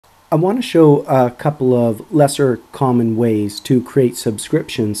I want to show a couple of lesser common ways to create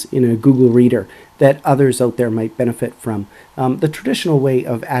subscriptions in a Google Reader that others out there might benefit from. The traditional way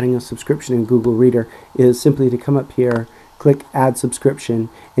of adding a subscription in Google Reader is simply to come up here, click Add Subscription,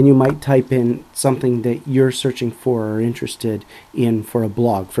 and you might type in something that you're searching for or interested in for a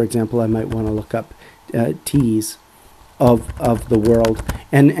blog. For example, I might want to look up teas of the world,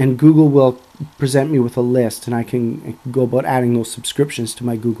 and Google will present me with a list, and I can go about adding those subscriptions to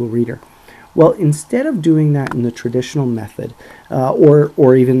my Google Reader. Well, instead of doing that in the traditional method,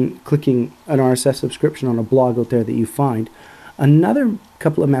 or even clicking an RSS subscription on a blog out there that you find, another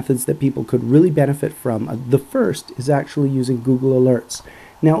couple of methods that people could really benefit from, the first is actually using Google Alerts.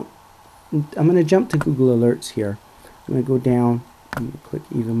 Now, I'm going to jump to Google Alerts here. I'm going to go down and click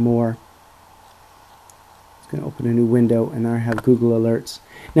even more. Going to open a new window, and there I have Google Alerts.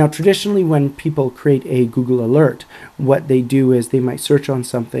 Now, traditionally when people create a Google Alert, what they do is they might search on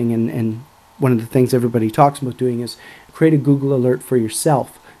something, and one of the things everybody talks about doing is create a Google Alert for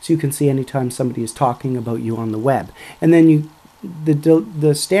yourself, so you can see anytime somebody is talking about you on the web. And then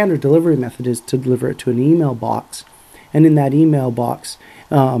the standard delivery method is to deliver it to an email box, and in that email box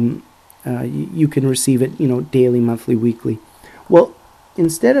you can receive it, daily, monthly, weekly. Well,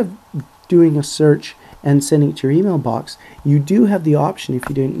 instead of doing a search and sending it to your email box, you do have the option, if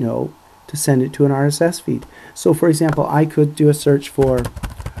you didn't know, to send it to an RSS feed. So for example, I could do a search for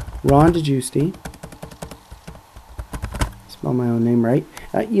Ron DeGiusti, spell my own name right.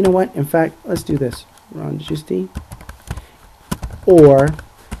 You know what, in fact, let's do this, Ron DeGiusti, or,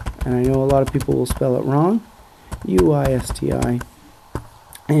 and I know a lot of people will spell it wrong, U-I-S-T-I,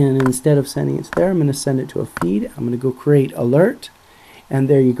 and instead of sending it there, I'm going to send it to a feed. I'm going to go create alert. And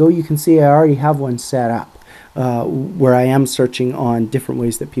there you go. You can see I already have one set up where I am searching on different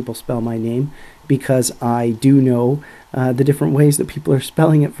ways that people spell my name, because I do know the different ways that people are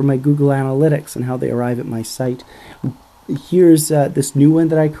spelling it for my Google Analytics and how they arrive at my site. Here's this new one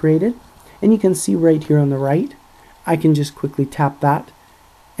that I created, and you can see right here on the right, I can just quickly tap that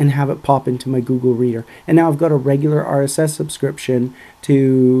and have it pop into my Google Reader. And now I've got a regular RSS subscription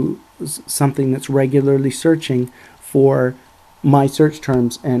to something that's regularly searching for my search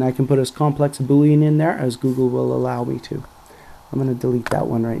terms, and I can put as complex a Boolean in there as Google will allow me to. I'm going to delete that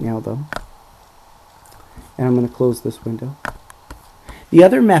one right now though, and I'm going to close this window. The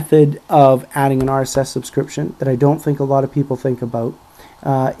other method of adding an RSS subscription that I don't think a lot of people think about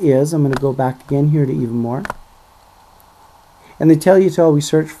is, I'm going to go back again here to even more, and they tell you to always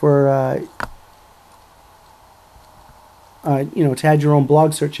search for to add your own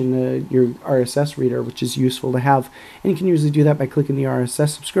blog search in your RSS reader, which is useful to have. And you can usually do that by clicking the RSS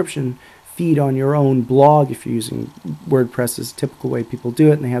subscription feed on your own blog if you're using WordPress. Is a typical way people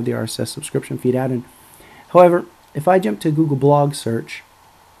do it, and they have the RSS subscription feed added. However, if I jump to Google Blog Search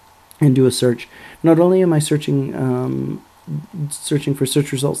and do a search, not only am I searching for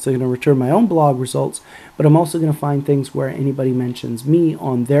search results that are going to return my own blog results, but I'm also going to find things where anybody mentions me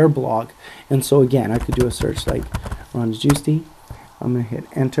on their blog. And so again, I could do a search like Ron DeGiusti. I'm going to hit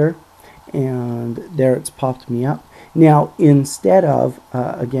enter, and there it's popped me up. Now, instead of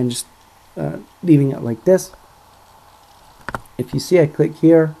again just leaving it like this, if you see, I click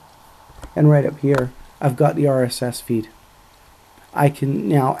here, and right up here I've got the RSS feed. I can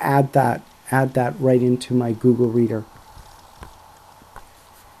now add that right into my Google Reader.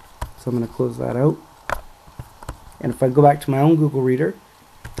 So I'm going to close that out, and if I go back to my own Google Reader,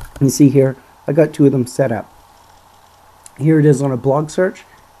 you see here I got two of them set up. Here it is on a blog search,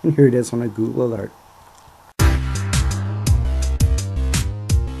 and here it is on a Google Alert.